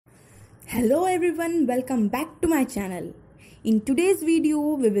Hello everyone, welcome back to my channel. In today's video,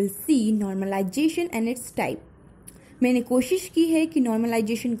 we will see normalization and its type. मैंने कोशिश की है कि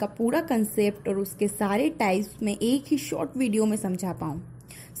normalization का पूरा कंसेप्ट और उसके सारे टाइप्स में एक ही शॉर्ट वीडियो में समझा पाऊँ.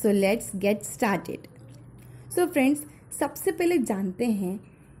 So let's get started. So friends, सबसे पहले जानते हैं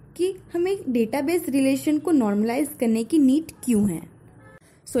कि हमें डेटाबेस रिलेशन को नॉर्मलाइज करने की नीड क्यों है.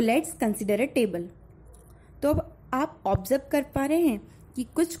 So let's consider a table. तो अब आप ऑब्जर्व कर पा रहे हैं कि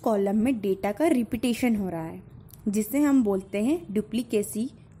कुछ कॉलम में डेटा का रिपीटेशन हो रहा है जिसे हम बोलते हैं डुप्लीकेसी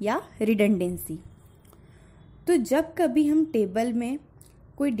या रिडंडेंसी. तो जब कभी हम टेबल में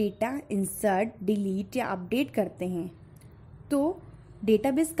कोई डेटा इंसर्ट, डिलीट या अपडेट करते हैं तो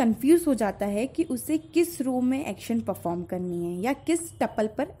डेटाबेस कंफ्यूज हो जाता है कि उसे किस रो में एक्शन परफॉर्म करनी है या किस टपल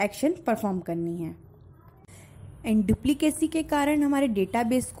पर एक्शन परफॉर्म करनी है. एंड डुप्लीकेसी के कारण हमारे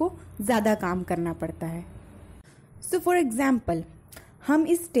डेटाबेस को ज़्यादा काम करना पड़ता है. सो फॉर एग्जाम्पल, हम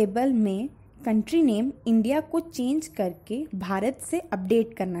इस टेबल में कंट्री नेम इंडिया को चेंज करके भारत से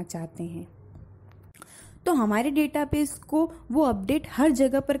अपडेट करना चाहते हैं तो हमारे डेटाबेस को वो अपडेट हर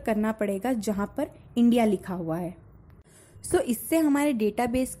जगह पर करना पड़ेगा जहां पर इंडिया लिखा हुआ है. सो इससे हमारे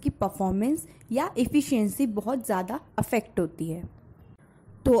डेटाबेस की परफॉर्मेंस या एफिशिएंसी बहुत ज़्यादा अफेक्ट होती है.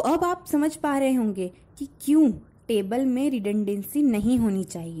 तो अब आप समझ पा रहे होंगे कि क्यों टेबल में रिडंडेंसी नहीं होनी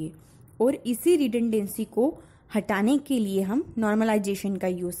चाहिए और इसी रिडंडेंसी को हटाने के लिए हम नॉर्मलाइजेशन का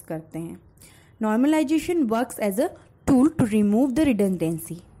यूज़ करते हैं. Normalisation works as a tool to remove the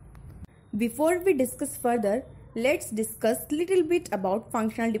redundancy. Before we discuss further, let's discuss little bit about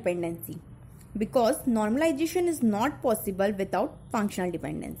functional dependency because normalisation is not possible without functional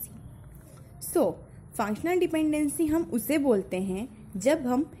dependency. So functional dependency हम उसे बोलते हैं जब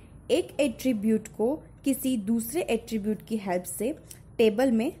हम एक attribute को किसी दूसरे एट्रीब्यूट की हेल्प से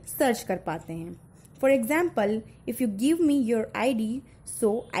टेबल में सर्च कर पाते हैं. For example, if you give me your ID, so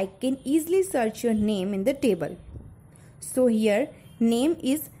I can easily search your name in the table. So here, name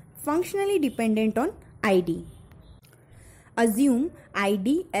is functionally dependent on ID. Assume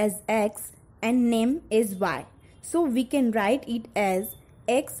ID as X and name is Y. So we can write it as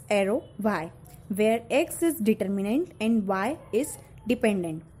X arrow Y, where X is determinant and Y is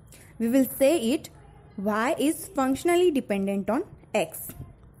dependent. We will say it Y is functionally dependent on X.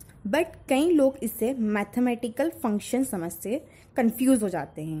 But कई लोग इसे mathematical function समझ से confuse हो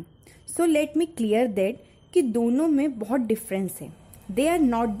जाते हैं. So let me clear that कि दोनों में बहुत डिफरेंस है. They are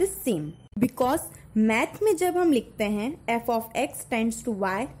not the same because math में जब हम लिखते हैं F of x tends to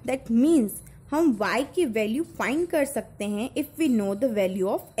Y, that means हम वाई की वैल्यू फाइंड कर सकते हैं if we know the value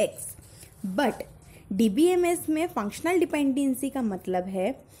of x. But dbms में फंक्शनल डिपेंडेंसी का मतलब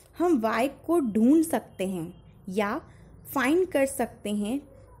है हम वाई को ढूंढ सकते हैं या फाइंड कर सकते हैं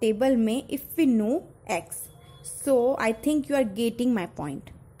टेबल में if we know x. So I think you are getting my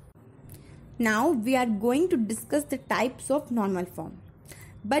point. Now we are going to discuss the types of normal form.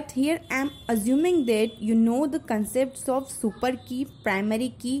 But here I am assuming that you know the concepts of super key,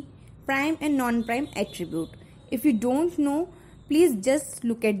 primary key, prime and non-prime attribute. If you don't know, please just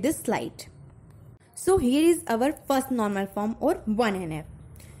look at this slide. So here is our first normal form or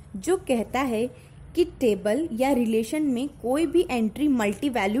 1NF जो कहता है कि table या relation में कोई भी entry multi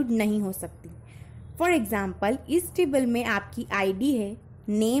valued नहीं हो सकती. फॉर एग्जाम्पल, इस टेबल में आपकी आईडी है,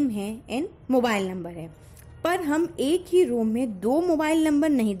 नेम है एंड मोबाइल नंबर है, पर हम एक ही रो में दो मोबाइल नंबर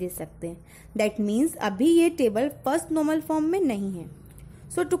नहीं दे सकते. दैट मीन्स अभी ये टेबल फर्स्ट नॉर्मल फॉर्म में नहीं है.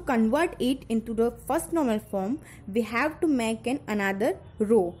 सो to convert it into the first normal form we have to make an another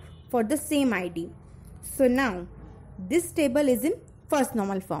row for the same ID. So now this table is in first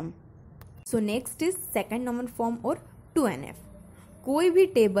normal form. So next is second normal form और 2NF. कोई भी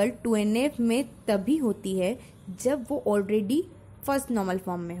table 2NF में तभी होती है जब वो already first normal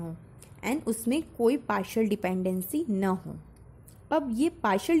form में हो एंड उसमें कोई पार्शियल डिपेंडेंसी न हो. अब ये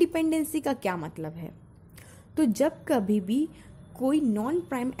पार्शियल डिपेंडेंसी का क्या मतलब है? तो जब कभी भी कोई नॉन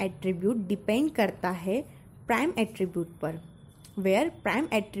प्राइम एट्रीब्यूट डिपेंड करता है प्राइम एट्रीब्यूट पर, where prime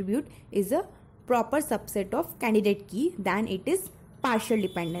attribute is a proper subset of candidate की, then it is partial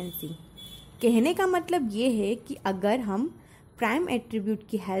dependency. कहने का मतलब ये है कि अगर हम प्राइम एट्रीब्यूट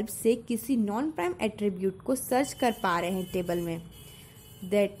की हेल्प से किसी नॉन प्राइम एट्रीब्यूट को सर्च कर पा रहे हैं टेबल में,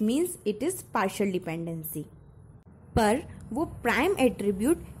 that means it is partial dependency. पर वो प्राइम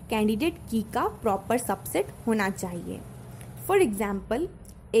एट्रीब्यूट कैंडिडेट की का प्रॉपर सबसेट होना चाहिए. For example,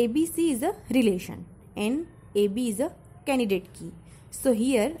 ABC is a relation and AB is a candidate की. So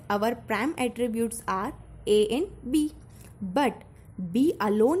here our prime attributes are A and B, but B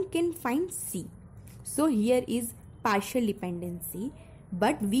alone can find C. So here is partial dependency,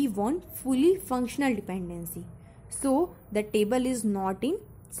 but we want fully functional dependency. So the table is not in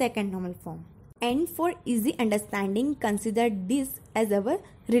second normal form. And for easy understanding, consider this as our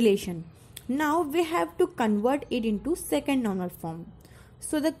relation. Now we have to convert it into second normal form.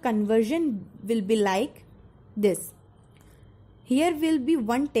 So the conversion will be like this. Here will be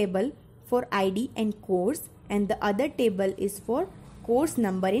one table for ID and course, and the other table is for course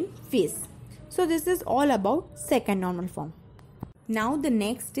number in phase. So this is all about second normal form. Now the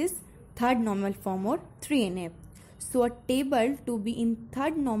next is third normal form or 3NF. So a table to be in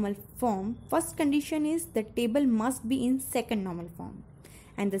third normal form, first condition is the table must be in second normal form.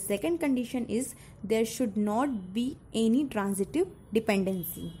 And the second condition is there should not be any transitive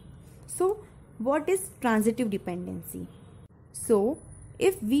dependency. So what is transitive dependency? So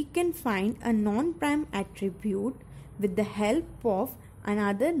if we can find a non-prime attribute with the help of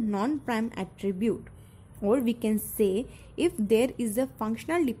another non-prime attribute, or we can say if there is a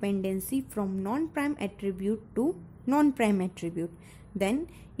functional dependency from non-prime attribute to non-prime attribute, then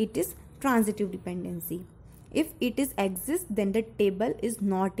it is transitive dependency. If it is exists, then the table is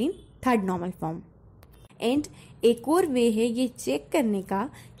not in third normal form. And एक और वे है ये check करने का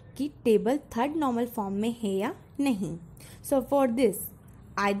कि table third normal form में है या नहीं. So for this,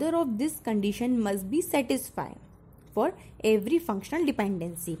 either of this condition must be satisfied for every functional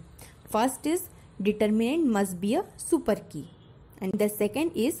dependency. First is determinant must be a super key, and the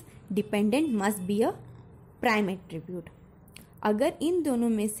second is dependent must be a prime attribute. अगर इन दोनों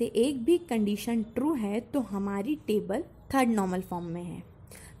में से एक भी condition true है तो हमारी table third normal form में है,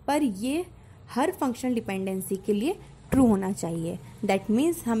 पर ये हर फंक्शनल डिपेंडेंसी के लिए ट्रू होना चाहिए. दैट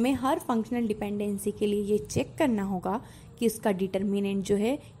मीन्स हमें हर फंक्शनल डिपेंडेंसी के लिए ये चेक करना होगा कि उसका डिटर्मिनेंट जो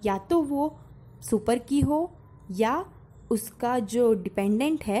है या तो वो सुपर की हो या उसका जो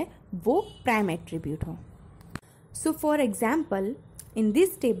डिपेंडेंट है वो प्राइम एट्रीब्यूट हो. So for example, in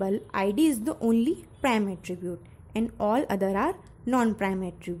this table id is the only prime attribute and all other are non-prime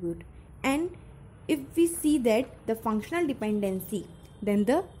attribute. And if we see that the functional dependency, then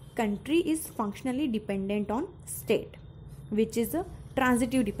the country is functionally dependent on state, which is a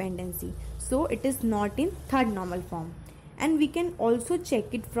transitive dependency, so it is not in third normal form. And we can also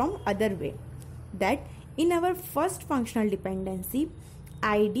check it from other way, that in our first functional dependency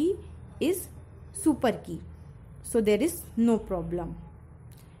id is super key, so there is no problem,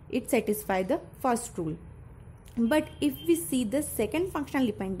 it satisfies the first rule. But if we see the second functional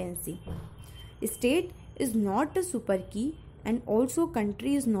dependency, state is not a super key and also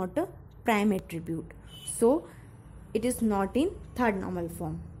country is not a prime attribute, so it is not in third normal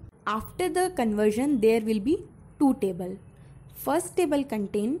form. After the conversion there will be two tables. First table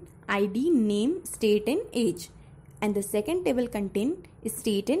contain id, name, state and age, and the second table contain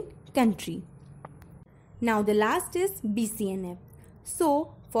state and country. Now the last is BCNF.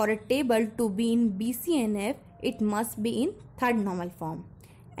 So for a table to be in BCNF, it must be in third normal form,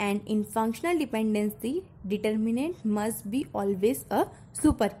 and in functional dependency determinant must be always a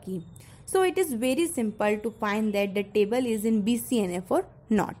super key. So it is very simple to find that the table is in BCNF or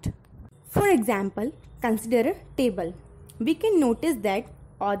not. For example, consider a table. We can notice that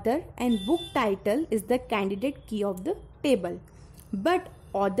author and book title is the candidate key of the table, but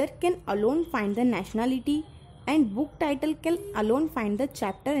author can alone find the nationality and book title can alone find the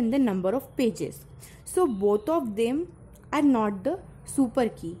chapter and the number of pages. So both of them are not the super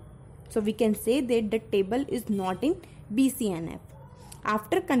key. So we can say that the table is not in BCNF.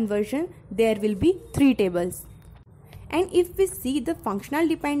 After conversion there will be three tables. And if we see the functional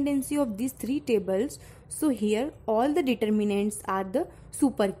dependency of these three tables, so here all the determinants are the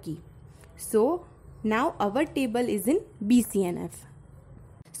super key. So now our table is in BCNF.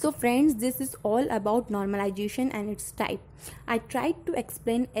 So friends, this is all about normalization and its type. I tried to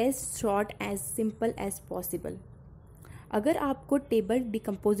explain as short as simple as possible. अगर आपको table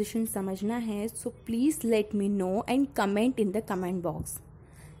decomposition समझना है so please let me know and comment in the comment box.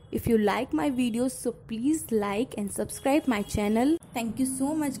 If you like my videos, so please like and subscribe my channel. Thank you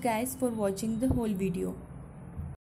so much guys for watching the whole video.